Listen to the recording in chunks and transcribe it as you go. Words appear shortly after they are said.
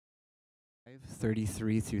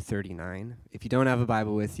33 through 39. If you don't have a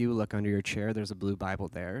Bible with you, look under your chair. There's a blue Bible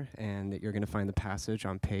there, and you're going to find the passage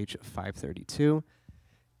on page 532.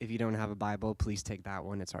 If you don't have a Bible, please take that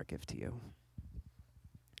one. It's our gift to you.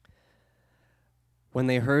 When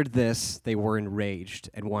they heard this, they were enraged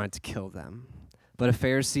and wanted to kill them. But a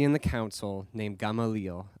Pharisee in the council named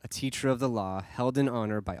Gamaliel, a teacher of the law, held in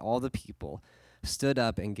honor by all the people, stood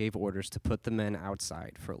up and gave orders to put the men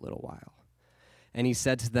outside for a little while. And he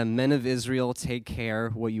said to them, "Men of Israel, take care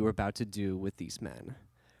what you are about to do with these men.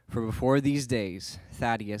 For before these days,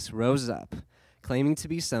 Thaddeus rose up, claiming to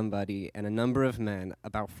be somebody, and a number of men,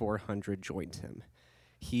 about 400, joined him.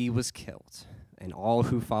 He was killed, and all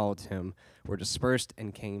who followed him were dispersed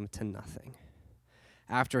and came to nothing.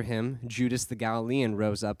 After him, Judas the Galilean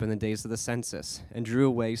rose up in the days of the census, and drew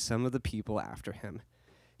away some of the people after him.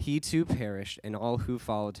 He too perished, and all who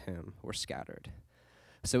followed him were scattered.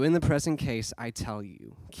 So in the present case, I tell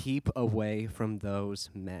you, keep away from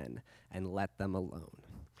those men and let them alone.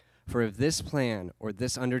 For if this plan or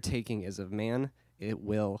this undertaking is of man, it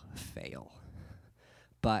will fail.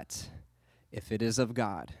 But if it is of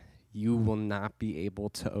God, you will not be able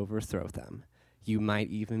to overthrow them. You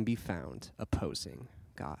might even be found opposing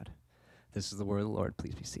God." This is the word of the Lord.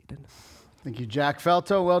 Please be seated. Thank you, Jack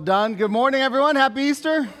Felto. Well done. Good morning, everyone. Happy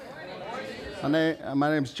Easter. My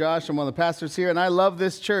name's Josh. I'm one of the pastors here, and I love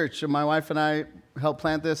this church. My wife and I helped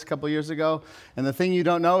plant this a couple years ago, and the thing you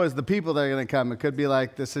don't know is the people that are going to come. It could be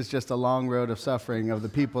like this is just a long road of suffering of the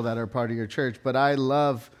people that are part of your church, but I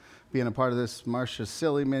love being a part of this. Marcia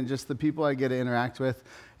Sillyman, just the people I get to interact with.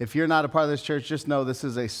 If you're not a part of this church, just know this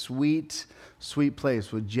is a sweet, sweet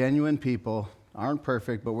place with genuine people. Aren't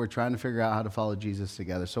perfect, but we're trying to figure out how to follow Jesus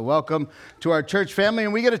together. So welcome to our church family,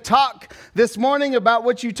 and we get to talk this morning about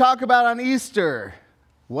what you talk about on Easter,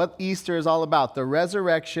 what Easter is all about, the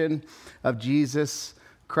resurrection of Jesus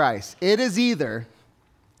Christ. It is either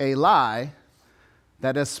a lie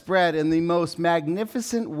that has spread in the most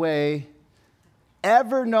magnificent way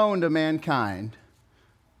ever known to mankind,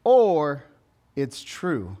 or it's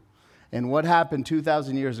true. And what happened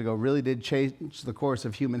 2,000 years ago really did change the course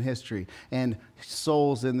of human history. And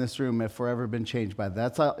souls in this room have forever been changed by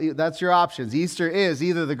that. That's your options. Easter is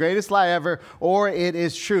either the greatest lie ever or it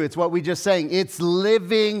is true. It's what we just sang. It's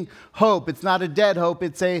living hope. It's not a dead hope.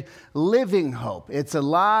 It's a living hope. It's a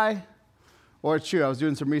lie or it's true. I was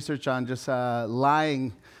doing some research on just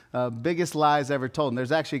lying. Biggest lies ever told. And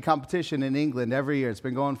there's actually a competition in England every year. It's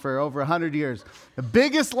been going for over 100 years. The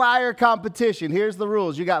biggest liar competition. Here's the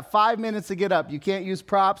rules. You got 5 minutes to get up. You can't use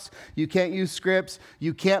props. You can't use scripts.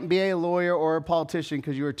 You can't be a lawyer or a politician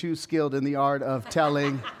because you are too skilled in the art of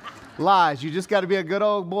telling lies. You just got to be a good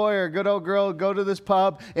old boy or a good old girl, go to this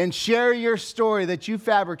pub and share your story that you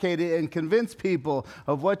fabricated and convince people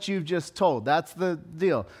of what you've just told. That's the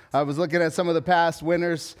deal. I was looking at some of the past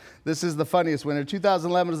winners. This is the funniest winner.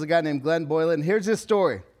 2011 was a guy named Glenn Boylan. Here's his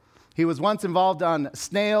story. He was once involved on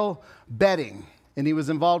snail betting. And he was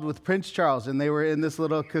involved with Prince Charles, and they were in this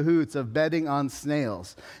little cahoots of betting on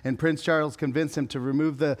snails. And Prince Charles convinced him to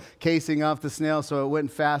remove the casing off the snail so it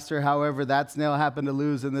went faster. However, that snail happened to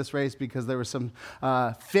lose in this race because there were some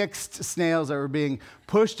fixed snails that were being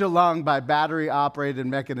pushed along by battery-operated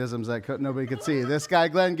mechanisms that nobody could see. This guy,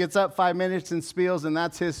 Glenn, gets up 5 minutes and spiels, and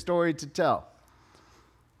that's his story to tell.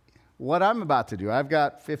 What I'm about to do, I've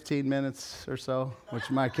got 15 minutes or so,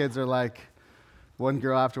 which my kids are like... One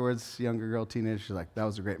girl afterwards, younger girl, teenager, she's like, "That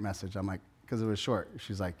was a great message." I'm like, because it was short.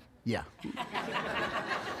 She's like, "Yeah."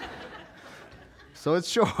 So it's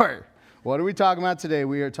short. What are we talking about today?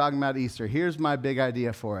 We are talking about Easter. Here's my big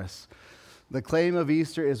idea for us. The claim of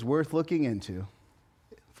Easter is worth looking into.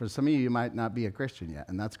 For some of you, you might not be a Christian yet,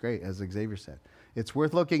 and that's great, as Xavier said. It's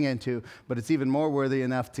worth looking into, but it's even more worthy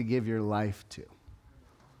enough to give your life to.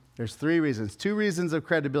 There's 3 reasons. 2 reasons of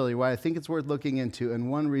credibility why I think it's worth looking into,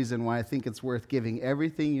 and 1 reason why I think it's worth giving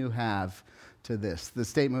everything you have to this. The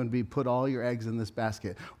statement would be, put all your eggs in this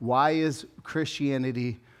basket. Why is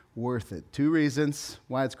Christianity worth it? 2 reasons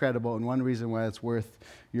why it's credible, and 1 reason why it's worth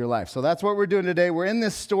your life. So that's what we're doing today. We're in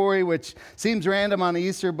this story, which seems random on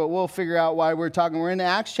Easter, but we'll figure out why we're talking. We're in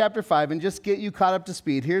Acts chapter 5, and just get you caught up to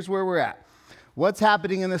speed. Here's where we're at. What's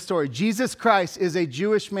happening in this story? Jesus Christ is a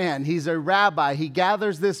Jewish man. He's a rabbi. He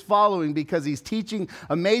gathers this following because he's teaching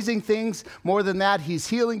amazing things. More than that, he's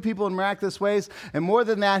healing people in miraculous ways. And more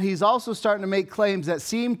than that, he's also starting to make claims that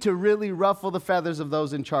seem to really ruffle the feathers of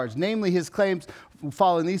those in charge. Namely, his claims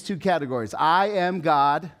fall in these 2 categories. I am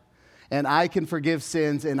God, and I can forgive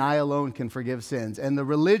sins, and I alone can forgive sins. And the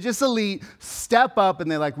religious elite step up,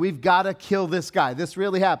 and they're like, we've got to kill this guy. This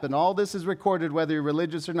really happened. All this is recorded, whether you're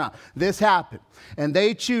religious or not. This happened. And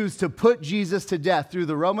they choose to put Jesus to death through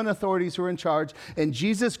the Roman authorities who are in charge, and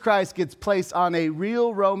Jesus Christ gets placed on a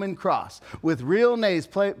real Roman cross with real nails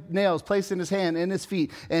placed in his hand and his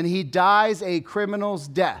feet, and he dies a criminal's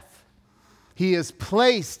death. He is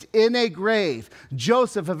placed in a grave.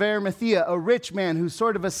 Joseph of Arimathea, a rich man who's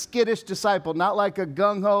sort of a skittish disciple, not like a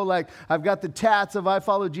gung-ho, like I've got the tats of I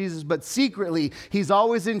follow Jesus, but secretly, he's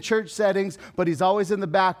always in church settings, but he's always in the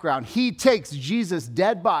background. He takes Jesus'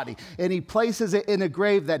 dead body and he places it in a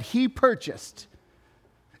grave that he purchased.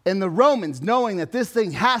 And the Romans, knowing that this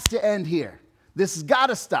thing has to end here, this has got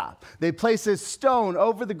to stop, they place this stone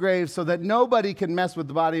over the grave so that nobody can mess with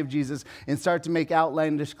the body of Jesus and start to make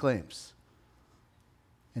outlandish claims.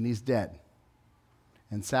 And he's dead.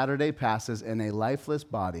 And Saturday passes, and a lifeless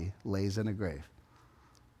body lays in a grave.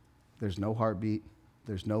 There's no heartbeat.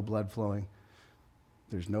 There's no blood flowing.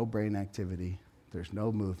 There's no brain activity. There's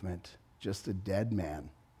no movement. Just a dead man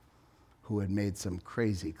who had made some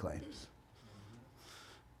crazy claims.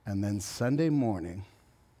 And then Sunday morning,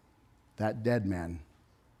 that dead man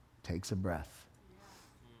takes a breath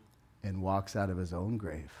and walks out of his own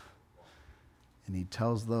grave. And he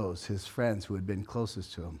tells those, his friends who had been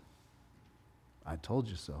closest to him, I told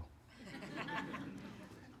you so.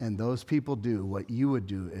 And those people do what you would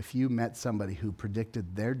do if you met somebody who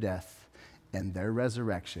predicted their death and their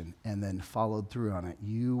resurrection and then followed through on it.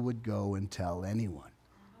 You would go and tell anyone.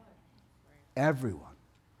 Everyone.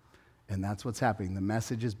 And that's what's happening. The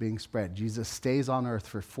message is being spread. Jesus stays on earth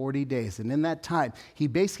for 40 days. And in that time, he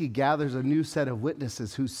basically gathers a new set of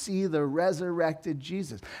witnesses who see the resurrected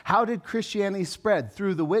Jesus. How did Christianity spread?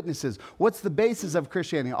 Through the witnesses. What's the basis of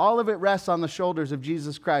Christianity? All of it rests on the shoulders of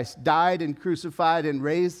Jesus Christ, died and crucified and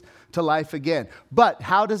raised to life again. But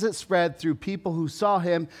how does it spread? Through people who saw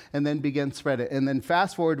him and then began to spread it. And then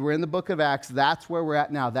fast forward, we're in the book of Acts. That's where we're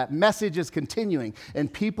at now. That message is continuing,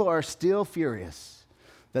 and people are still furious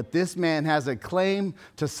that this man has a claim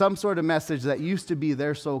to some sort of message that used to be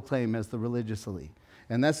their sole claim as the religious elite.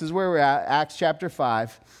 And this is where we're at, Acts chapter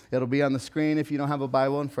 5. It'll be on the screen if you don't have a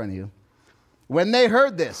Bible in front of you. When they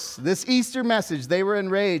heard this Easter message, they were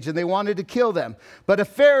enraged and they wanted to kill them. But a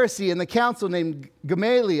Pharisee in the council named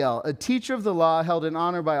Gamaliel, a teacher of the law held in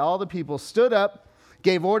honor by all the people, stood up,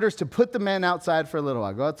 gave orders to put the men outside for a little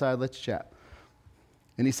while. Go outside, let's chat.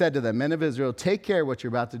 And he said to them, men of Israel, take care what you're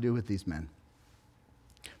about to do with these men.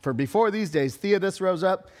 For before these days, Theudas rose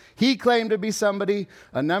up. He claimed to be somebody.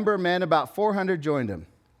 A number of men, about 400, joined him.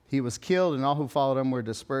 He was killed, and all who followed him were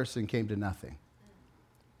dispersed and came to nothing.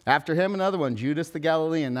 After him, another one, Judas the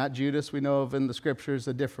Galilean, not Judas we know of in the scriptures,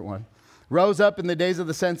 a different one, rose up in the days of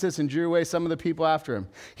the census and drew away some of the people after him.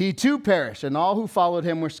 He too perished, and all who followed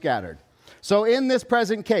him were scattered. So in this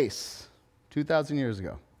present case, 2,000 years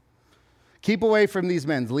ago, keep away from these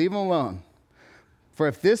men, leave them alone. For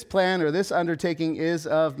if this plan or this undertaking is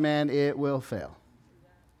of man, it will fail.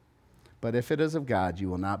 But if it is of God, you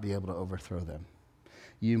will not be able to overthrow them.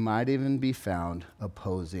 You might even be found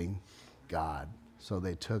opposing God. So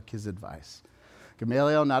they took his advice.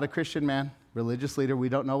 Gamaliel, not a Christian man, religious leader. We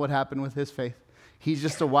don't know what happened with his faith. He's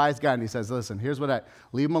just a wise guy, and he says, listen, here's what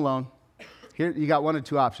leave him alone. Here, you got one of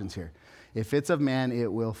two options here. If it's of man,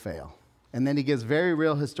 it will fail. And then he gives very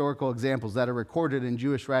real historical examples that are recorded in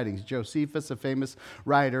Jewish writings. Josephus, a famous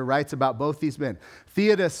writer, writes about both these men.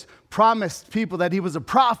 Theudas promised people that he was a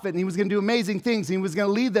prophet and he was going to do amazing things. He was going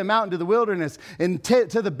to lead them out into the wilderness and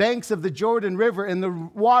to the banks of the Jordan River, and the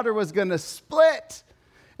water was going to split.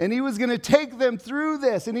 And he was going to take them through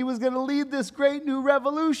this, and he was going to lead this great new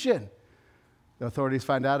revolution. The authorities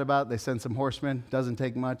find out about it. They send some horsemen. Doesn't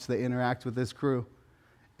take much. They interact with this crew.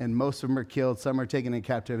 And most of them are killed. Some are taken in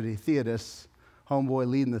captivity. Theudas, homeboy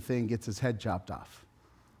leading the thing, gets his head chopped off.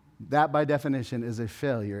 That, by definition, is a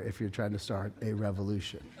failure if you're trying to start a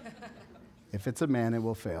revolution. If it's a man, it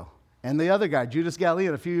will fail. And the other guy, Judas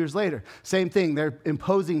Galilean, a few years later, same thing. They're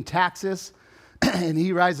imposing taxes, and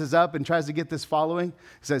he rises up and tries to get this following.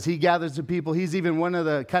 He says he gathers the people. He's even one of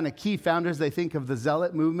the kind of key founders, they think, of the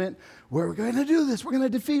Zealot movement. We're going to do this. We're going to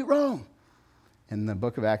defeat Rome. And the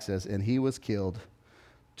book of Acts says, and he was killed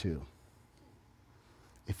too.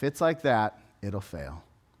 If it's like that, it'll fail.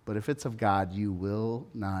 But if it's of God, you will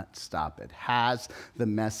not stop it. Has the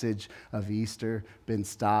message of Easter been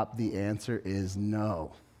stopped? The answer is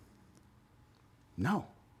no. No,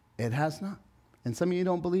 it has not. And some of you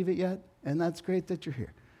don't believe it yet, and that's great that you're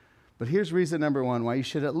here. But here's reason number one why you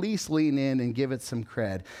should at least lean in and give it some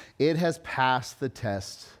cred. It has passed the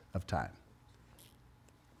test of time.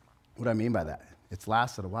 What do I mean by that? It's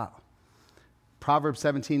lasted a while. Proverbs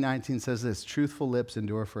 17:19 says this, truthful lips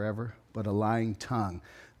endure forever, but a lying tongue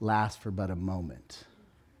lasts for but a moment.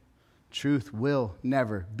 Truth will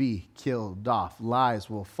never be killed off. Lies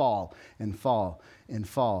will fall and fall and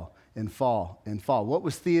fall and fall and fall. What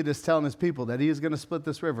was Theodos telling his people? That he is going to split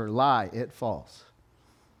this river. Lie, it falls.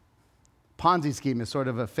 Ponzi scheme is sort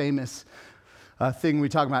of a famous thing we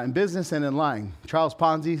talk about in business and in lying. Charles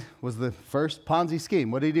Ponzi was the first Ponzi scheme.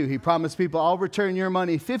 What did he do? He promised people, I'll return your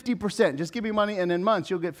money 50%. Just give me money, and in months,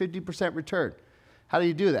 you'll get 50% return. How do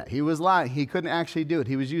you do that? He was lying. He couldn't actually do it.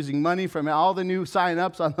 He was using money from all the new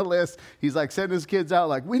sign-ups on the list. He's like sending his kids out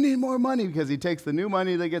like, we need more money, because he takes the new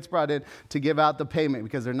money that gets brought in to give out the payment,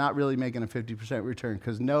 because they're not really making a 50% return,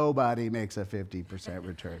 because nobody makes a 50%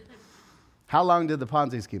 return. How long did the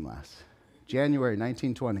Ponzi scheme last? January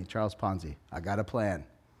 1920, Charles Ponzi, I got a plan.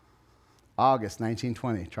 August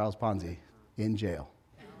 1920, Charles Ponzi, in jail.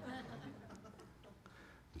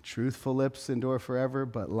 Truthful lips endure forever,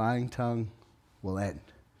 but lying tongue will end.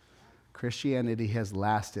 Christianity has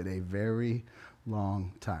lasted a very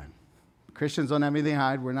long time. Christians don't have anything to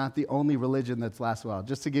hide. We're not the only religion that's lasted a while.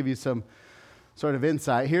 Just to give you some sort of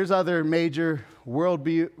insight, here's other major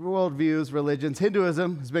worldviews, religions.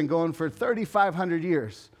 Hinduism has been going for 3,500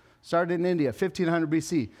 years. Started in India, 1500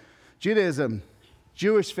 BC. Judaism,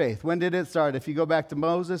 Jewish faith. When did it start? If you go back to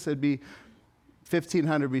Moses, it'd be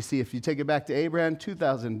 1500 BC. If you take it back to Abraham,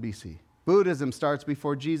 2000 BC. Buddhism starts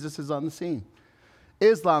before Jesus is on the scene.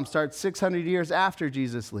 Islam starts 600 years after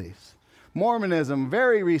Jesus leaves. Mormonism,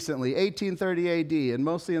 very recently, 1830 AD, and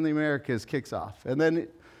mostly in the Americas, kicks off. And then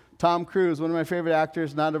Tom Cruise, one of my favorite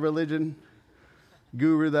actors, not a religion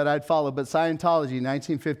guru that I'd follow, but Scientology,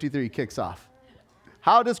 1953, kicks off.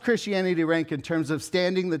 How does Christianity rank in terms of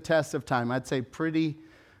standing the test of time? I'd say pretty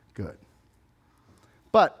good.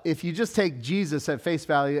 But if you just take Jesus at face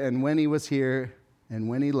value and when he was here and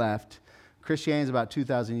when he left, Christianity is about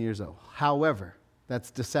 2,000 years old. However, that's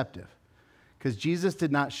deceptive, because Jesus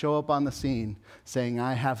did not show up on the scene saying,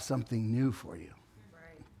 I have something new for you.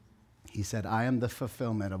 Right. He said, I am the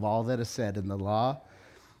fulfillment of all that is said in the law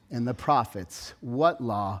and the prophets. What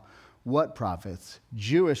law? What prophets?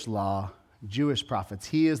 Jewish law, Jewish prophets.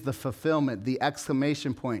 He is the fulfillment, the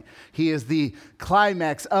exclamation point. He is the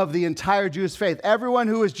climax of the entire Jewish faith. Everyone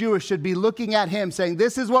who is Jewish should be looking at him saying,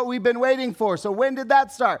 this is what we've been waiting for. So when did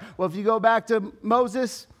that start? Well, if you go back to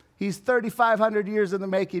Moses, he's 3,500 years in the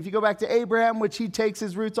making. If you go back to Abraham, which he takes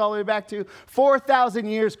his roots all the way back to, 4,000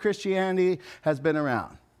 years Christianity has been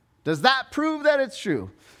around. Does that prove that it's true?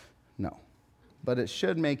 No. But it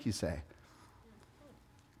should make you say,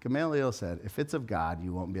 Gamaliel said, if it's of God,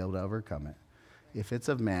 you won't be able to overcome it. If it's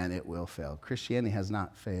of man, it will fail. Christianity has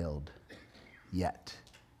not failed yet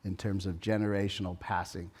in terms of generational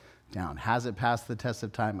passing down. Has it passed the test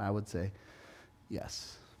of time? I would say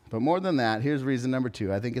yes. But more than that, here's reason number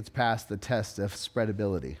 2. I think it's passed the test of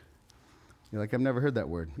spreadability. You're like, I've never heard that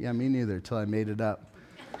word. Yeah, me neither, till I made it up.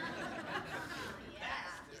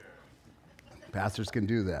 Pastors can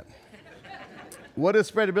do that. What is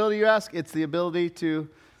spreadability, you ask? It's the ability to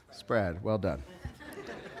spread. Well done.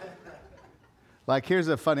 Like, here's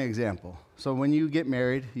a funny example. So when you get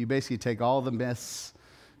married, you basically take all the myths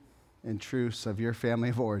and truths of your family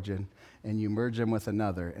of origin and you merge them with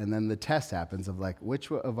another. And then the test happens of like,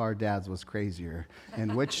 which of our dads was crazier?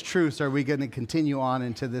 And which truths are we going to continue on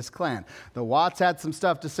into this clan? The Watts had some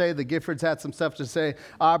stuff to say. The Giffords had some stuff to say.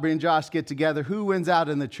 Aubrey and Josh get together. Who wins out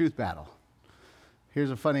in the truth battle?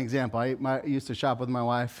 Here's a funny example. I used to shop with my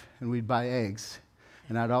wife, and we'd buy eggs.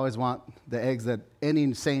 And I'd always want the eggs that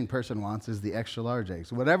any sane person wants is the extra large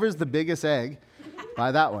eggs. Whatever's the biggest egg,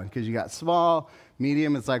 buy that one. Because you got small,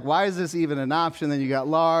 medium. It's like, why is this even an option? Then you got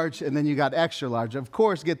large, and then you got extra large. Of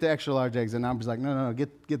course, get the extra large eggs. And I'm just like, no,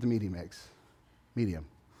 get the medium eggs. Medium.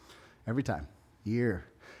 Every time. Year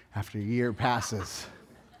after year passes.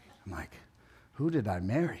 I'm like, who did I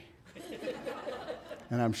marry?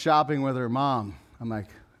 And I'm shopping with her mom. I'm like,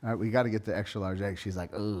 all right, we got to get the extra large eggs. She's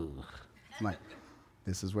like, ooh. I'm like,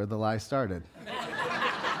 this is where the lie started.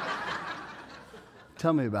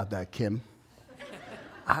 Tell me about that, Kim.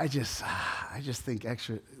 I just think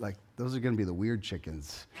extra, like, those are going to be the weird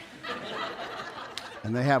chickens.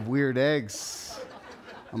 And they have weird eggs.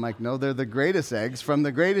 I'm like, no, they're the greatest eggs from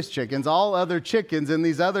the greatest chickens. All other chickens in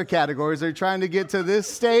these other categories are trying to get to this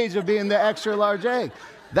stage of being the extra large egg.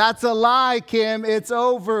 That's a lie, Kim. It's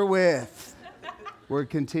over with. We're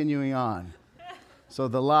continuing on. So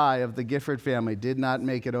the lie of the Gifford family did not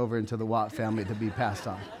make it over into the Watt family to be passed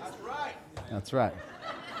on. That's right. That's right.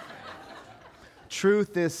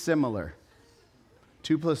 Truth is similar.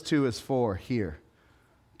 2 + 2 is 4 here.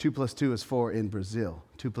 2 + 2 is 4 in Brazil.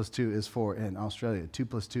 2 + 2 is 4 in Australia. 2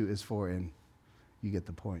 + 2 is 4 in You get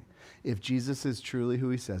the point. If Jesus is truly who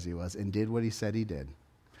he says he was and did what he said he did,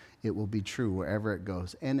 it will be true wherever it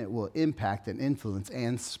goes, and it will impact and influence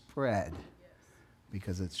and spread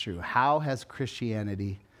because it's true. How has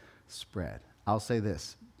Christianity spread? I'll say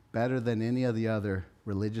this, better than any of the other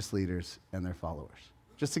religious leaders and their followers.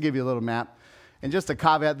 Just to give you a little map, and just a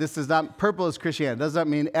caveat, this is not, purple is Christianity. It does not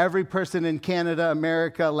mean every person in Canada,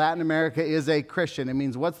 America, Latin America is a Christian. It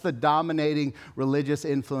means what's the dominating religious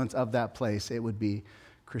influence of that place? It would be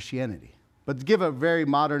Christianity. But to give a very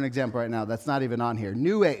modern example right now, that's not even on here.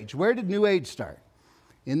 New Age. Where did New Age start?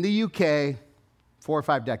 In the UK, 4 or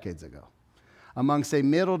 5 decades ago, amongst a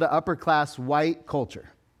middle to upper class white culture.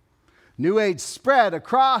 New Age spread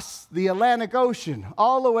across the Atlantic Ocean,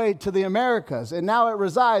 all the way to the Americas, and now it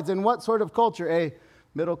resides in what sort of culture? A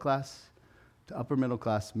middle class to upper middle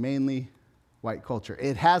class, mainly white culture.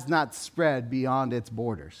 It has not spread beyond its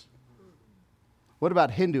borders. What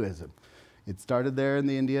about Hinduism? It started there in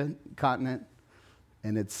the Indian continent,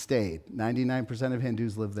 and it stayed. 99% of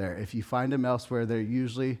Hindus live there. If you find them elsewhere, they're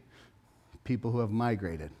usually people who have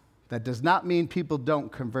migrated. That does not mean people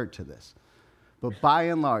don't convert to this. But by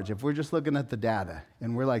and large, if we're just looking at the data,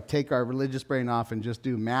 and we're like, take our religious brain off and just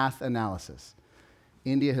do math analysis,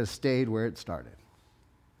 India has stayed where it started.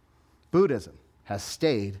 Buddhism has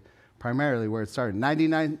stayed primarily where it started.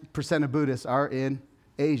 99% of Buddhists are in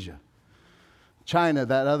Asia. China,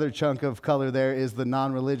 that other chunk of color there is the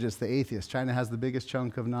non-religious, the atheists. China has the biggest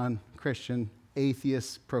chunk of non-Christian,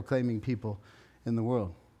 atheist proclaiming people in the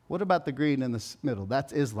world. What about the green in the middle?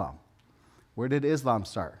 That's Islam. Where did Islam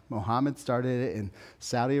start? Muhammad started it in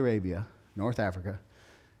Saudi Arabia, North Africa,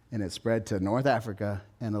 and it spread to North Africa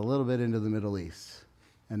and a little bit into the Middle East.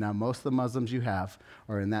 And now most of the Muslims you have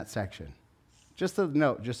are in that section. Just a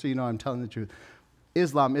note, just so you know I'm telling the truth,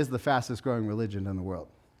 Islam is the fastest growing religion in the world,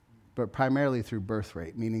 but primarily through birth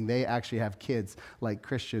rate, meaning they actually have kids like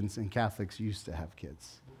Christians and Catholics used to have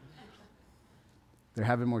kids. They're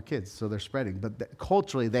having more kids, so they're spreading. But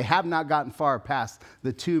culturally, they have not gotten far past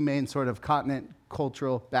the two main sort of continent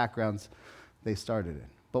cultural backgrounds they started in.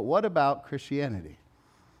 But what about Christianity?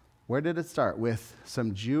 Where did it start? With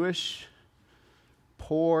some Jewish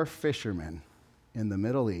poor fishermen in the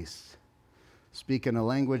Middle East speaking a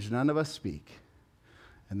language none of us speak,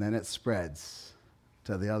 and then it spreads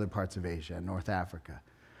to the other parts of Asia and North Africa.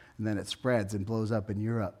 And then it spreads and blows up in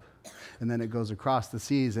Europe. And then it goes across the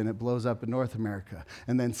seas and it blows up in North America.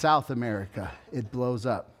 And then South America, it blows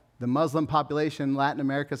up. The Muslim population in Latin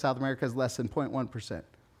America, South America is less than 0.1%.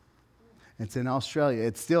 It's in Australia.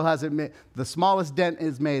 It still hasn't made, the smallest dent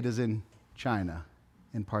is made is in China,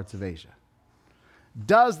 in parts of Asia.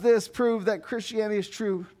 Does this prove that Christianity is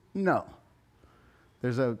true? No.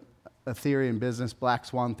 There's a theory in business, black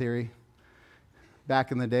swan theory.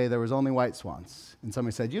 Back in the day, there was only white swans. And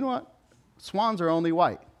somebody said, you know what? Swans are only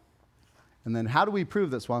white. And then how do we prove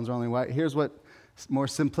that swans are only white? Here's what more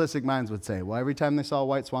simplistic minds would say. Well, every time they saw a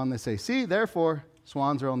white swan, they say, see, therefore,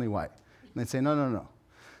 swans are only white. And they'd say, no.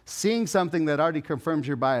 Seeing something that already confirms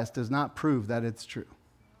your bias does not prove that it's true.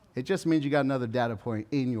 It just means you got another data point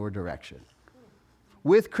in your direction.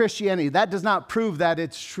 With Christianity, that does not prove that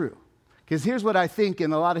it's true. Because here's what I think,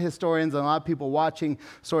 and a lot of historians and a lot of people watching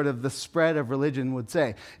sort of the spread of religion would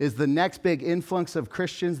say, is the next big influx of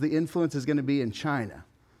Christians, the influence is going to be in China.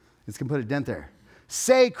 It's going to put a dent there.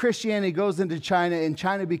 Say Christianity goes into China and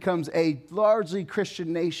China becomes a largely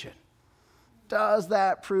Christian nation. Does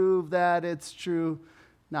that prove that it's true?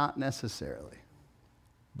 Not necessarily.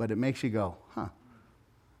 But it makes you go,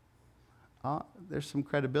 there's some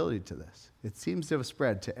credibility to this. It seems to have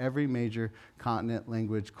spread to every major continent,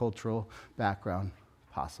 language, cultural background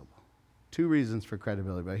possible. 2 reasons for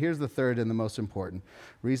credibility, but here's the third and the most important.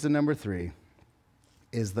 Reason number 3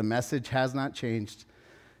 is the message has not changed,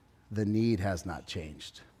 the need has not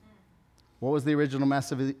changed. What was the original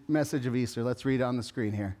message of Easter? Let's read it on the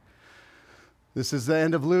screen here. This is the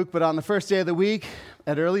end of Luke, but on the first day of the week,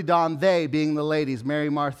 at early dawn, they, being the ladies, Mary,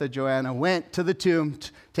 Martha, Joanna, went to the tomb,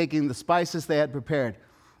 taking the spices they had prepared.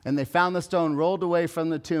 And they found the stone rolled away from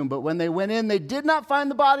the tomb. But when they went in, they did not find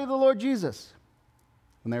the body of the Lord Jesus.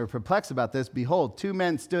 When they were perplexed about this, behold, 2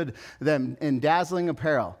 men stood them in dazzling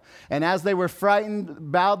apparel. And as they were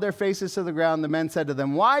frightened, bowed their faces to the ground, the men said to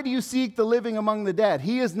them, why do you seek the living among the dead?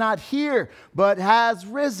 He is not here, but has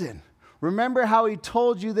risen. Remember how he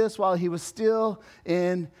told you this while he was still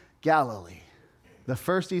in Galilee. The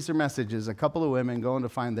first Easter message is a couple of women going to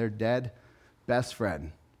find their dead best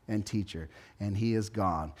friend and teacher, and he is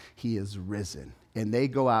gone. He is risen. And they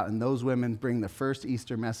go out, and those women bring the first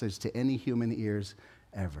Easter message to any human ears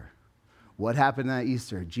ever. What happened at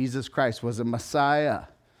Easter? Jesus Christ was a Messiah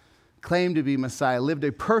claimed to be Messiah, lived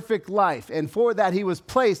a perfect life. And for that, he was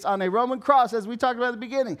placed on a Roman cross, as we talked about at the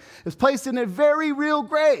beginning. He was placed in a very real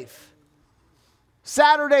grave.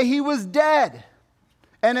 Saturday, he was dead.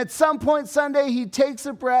 And at some point Sunday, he takes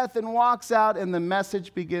a breath and walks out, and the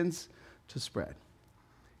message begins to spread.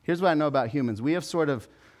 Here's what I know about humans. We have sort of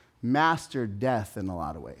mastered death in a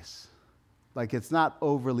lot of ways. Like, it's not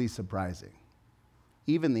overly surprising,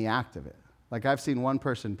 even the act of it. Like, I've seen one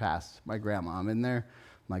person pass, my grandma. I'm in there,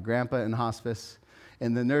 my grandpa in hospice,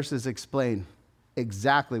 and the nurses explain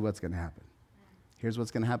exactly what's going to happen. Here's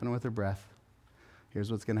what's going to happen with her breath.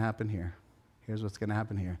 Here's what's going to happen here. Here's what's going to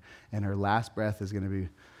happen here. And her last breath is going to be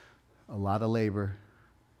a lot of labor,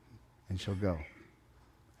 and she'll go.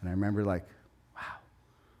 And I remember, like, wow,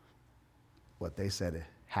 what they said it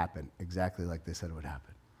happened exactly like they said it would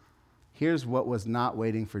happen. Here's what was not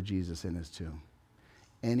waiting for Jesus in his tomb.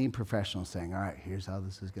 Any professional saying, all right, here's how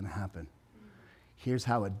this is going to happen. Here's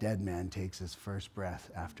how a dead man takes his first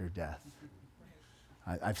breath after death.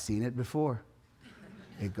 I've seen it before.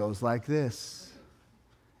 It goes like this.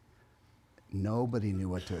 Nobody knew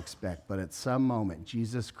what to expect, but at some moment,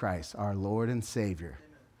 Jesus Christ, our Lord and Savior,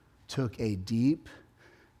 took a deep,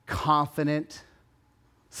 confident,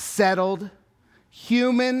 settled,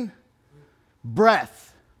 human breath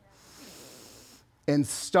and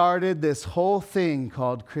started this whole thing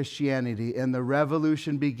called Christianity, and the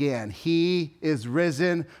revolution began. He is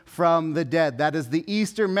risen from the dead. That is the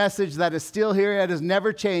Easter message that is still here. It has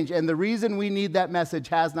never changed, and the reason we need that message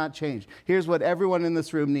has not changed. Here's what everyone in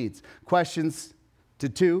this room needs. Answers to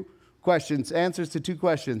two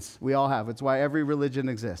questions we all have. It's why every religion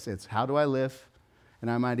exists. It's how do I live? And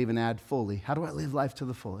I might even add fully. How do I live life to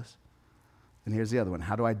the fullest? And here's the other one.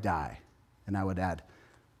 How do I die? And I would add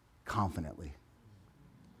confidently.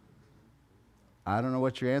 I don't know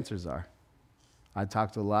what your answers are. I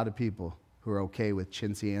talk to a lot of people who are okay with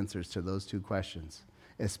chintzy answers to those two questions,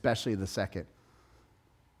 especially the second.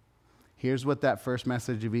 Here's what that first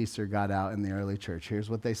message of Easter got out in the early church. Here's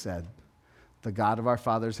what they said. The God of our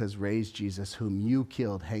fathers has raised Jesus, whom you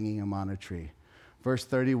killed, hanging him on a tree. Verse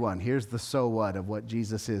 31, here's the so what of what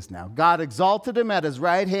Jesus is now. God exalted him at his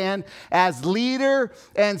right hand as leader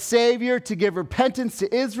and savior to give repentance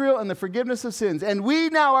to Israel and the forgiveness of sins. And we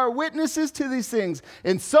now are witnesses to these things.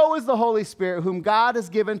 And so is the Holy Spirit, whom God has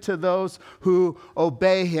given to those who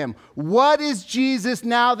obey him. What is Jesus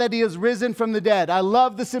now that he has risen from the dead? I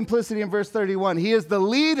love the simplicity in verse 31. He is the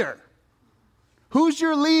leader. Who's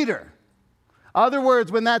your leader? Other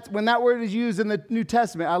words, when that word is used in the New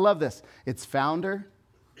Testament, I love this. It's founder.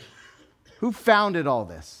 Who founded all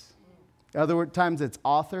this? Other times it's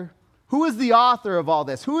author. Who is the author of all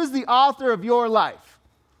this? Who is the author of your life?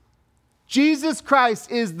 Jesus Christ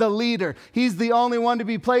is the leader. He's the only one to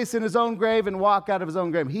be placed in his own grave and walk out of his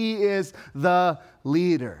own grave. He is the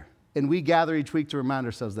leader. And we gather each week to remind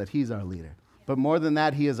ourselves that he's our leader. But more than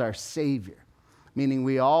that, he is our Savior. Meaning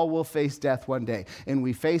we all will face death one day. And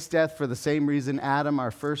we face death for the same reason Adam,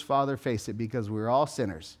 our first father, faced it, because we're all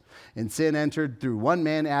sinners. And sin entered through one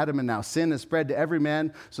man, Adam, and now sin has spread to every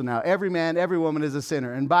man. So now every man, every woman is a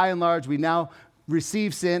sinner. And by and large, we now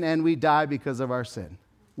receive sin and we die because of our sin.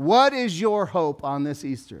 What is your hope on this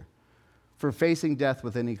Easter for facing death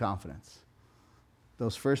with any confidence?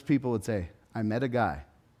 Those first people would say, I met a guy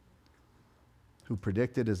who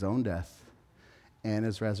predicted his own death and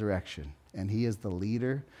his resurrection. And he is the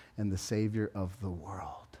leader and the savior of the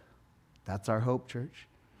world. That's our hope, church.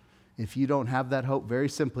 If you don't have that hope, very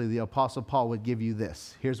simply, the Apostle Paul would give you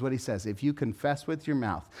this. Here's what he says. If you confess with your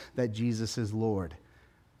mouth that Jesus is Lord,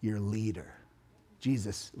 your leader.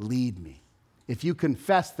 Jesus, lead me. If you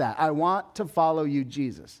confess that, I want to follow you,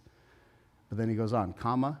 Jesus. But then he goes on,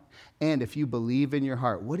 comma, and if you believe in your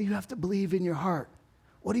heart. What do you have to believe in your heart?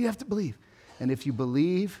 What do you have to believe? And if you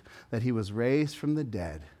believe that he was raised from the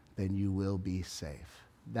dead, then you will be safe.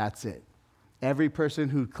 That's it. Every person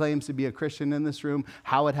who claims to be a Christian in this room,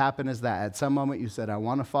 how it happened is that at some moment you said, I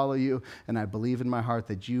want to follow you, and I believe in my heart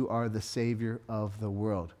that you are the Savior of the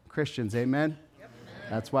world. Christians, amen? Yep.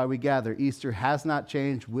 That's why we gather. Easter has not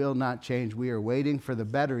changed, will not change. We are waiting for the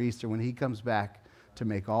better Easter when he comes back to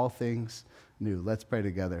make all things new. Let's pray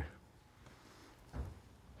together.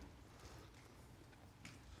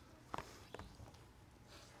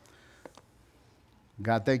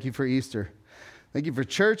 God, thank you for Easter. Thank you for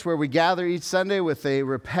church where we gather each Sunday with a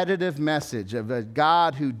repetitive message of a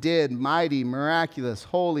God who did mighty, miraculous,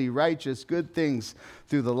 holy, righteous, good things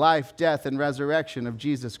through the life, death, and resurrection of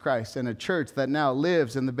Jesus Christ, and a church that now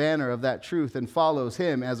lives in the banner of that truth and follows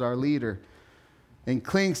him as our leader and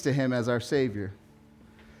clings to him as our Savior.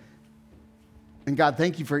 And God,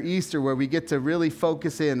 thank you for Easter, where we get to really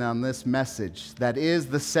focus in on this message that is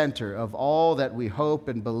the center of all that we hope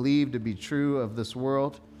and believe to be true of this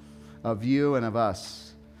world, of you and of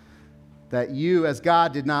us. That you, as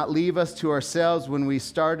God, did not leave us to ourselves when we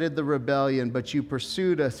started the rebellion, but you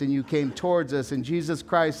pursued us and you came towards us. And Jesus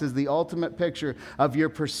Christ is the ultimate picture of your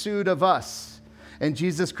pursuit of us. And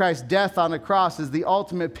Jesus Christ's death on a cross is the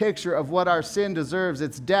ultimate picture of what our sin deserves.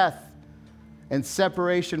 It's death and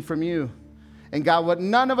separation from you. And God, what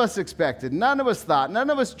none of us expected, none of us thought, none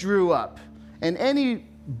of us drew up in any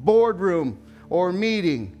boardroom or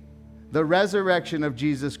meeting, the resurrection of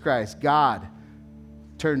Jesus Christ, God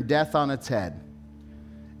turned death on its head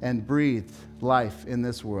and breathed life in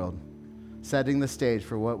this world, setting the stage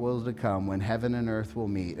for what will to come when heaven and earth will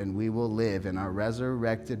meet and we will live in our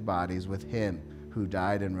resurrected bodies with him who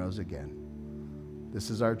died and rose again. This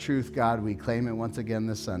is our truth, God. We claim it once again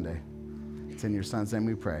this Sunday. It's in your Son's name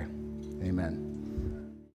we pray. Amen.